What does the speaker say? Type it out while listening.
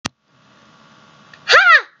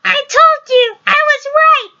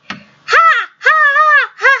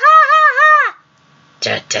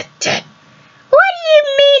What do you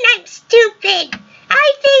mean I'm stupid? I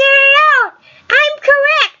figured it out. I'm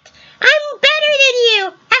correct. I'm better than you.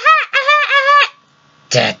 Aha, aha, aha.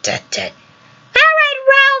 Alright,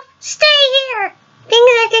 Ralph, stay here.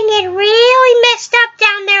 Things are gonna get really messed up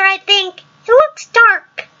down there, I think. It looks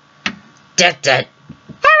dark.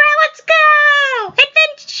 Alright, let's go!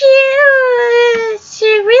 Adventure! It's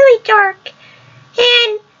really dark.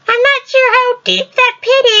 And I'm not sure how deep that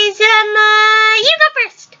pit is. You go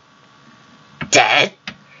first. Dad?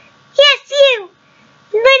 Yes, you.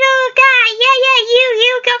 Little guy. Yeah,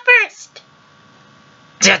 you go first.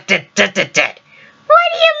 Dad. What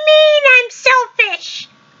do you mean I'm selfish?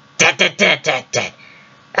 Dad.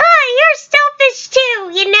 Oh, you're selfish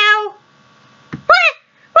too, you know.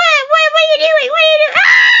 What are you doing? What are you doing? Ah!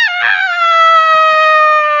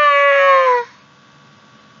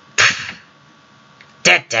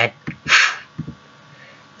 Dad.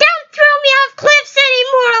 Don't throw me off cliffs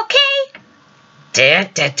anymore, okay?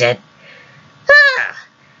 Dad.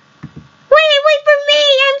 Wait for me.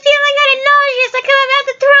 I'm feeling kind of nauseous. Like I'm about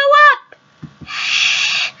to throw up.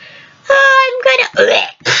 Oh, I'm gonna...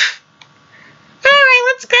 Alright,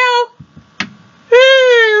 let's go.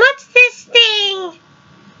 What's this thing?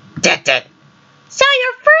 Dad. So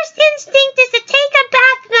your first instinct is to take a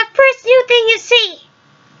bath in the first new thing you see.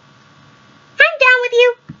 I'm down with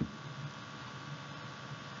you.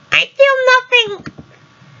 I feel nothing.